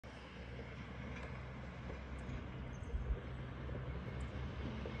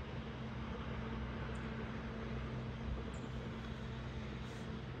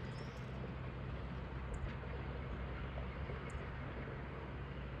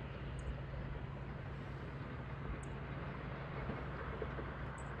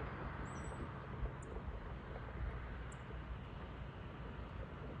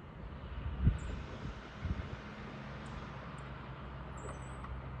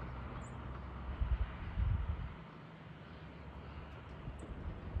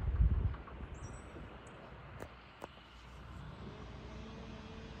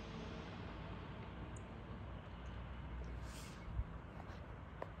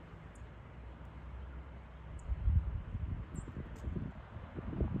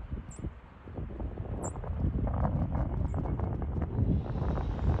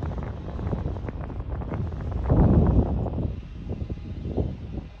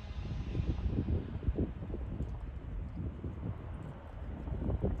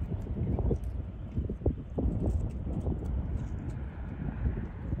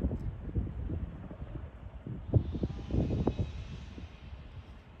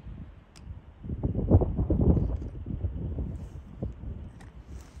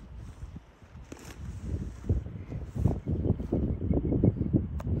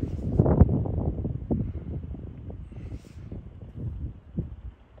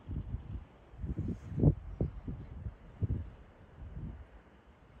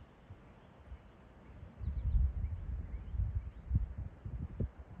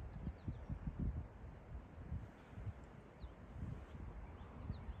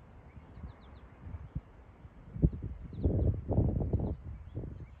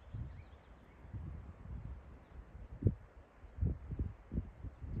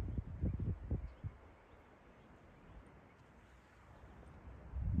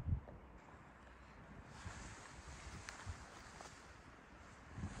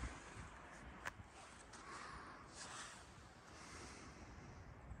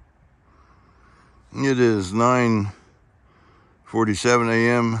It is 9:47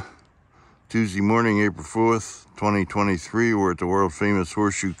 a.m. Tuesday morning, April 4th, 2023. We're at the world famous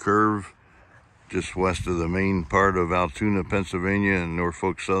Horseshoe Curve, just west of the main part of Altoona, Pennsylvania, and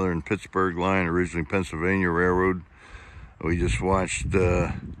Norfolk Southern Pittsburgh line, originally Pennsylvania Railroad. We just watched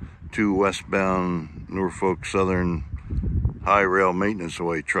two westbound Norfolk Southern high rail maintenance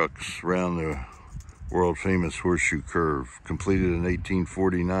away trucks around the world famous Horseshoe Curve, completed in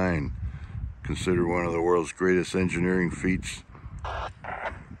 1849. Considered one of the world's greatest engineering feats.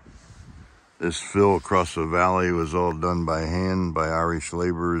 This fill across the valley was all done by hand by Irish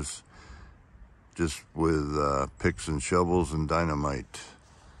laborers, just with picks and shovels and dynamite.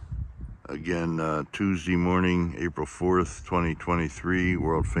 Again, Tuesday morning, April 4th, 2023,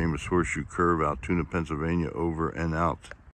 world famous Horseshoe Curve, Altoona, Pennsylvania, over and out.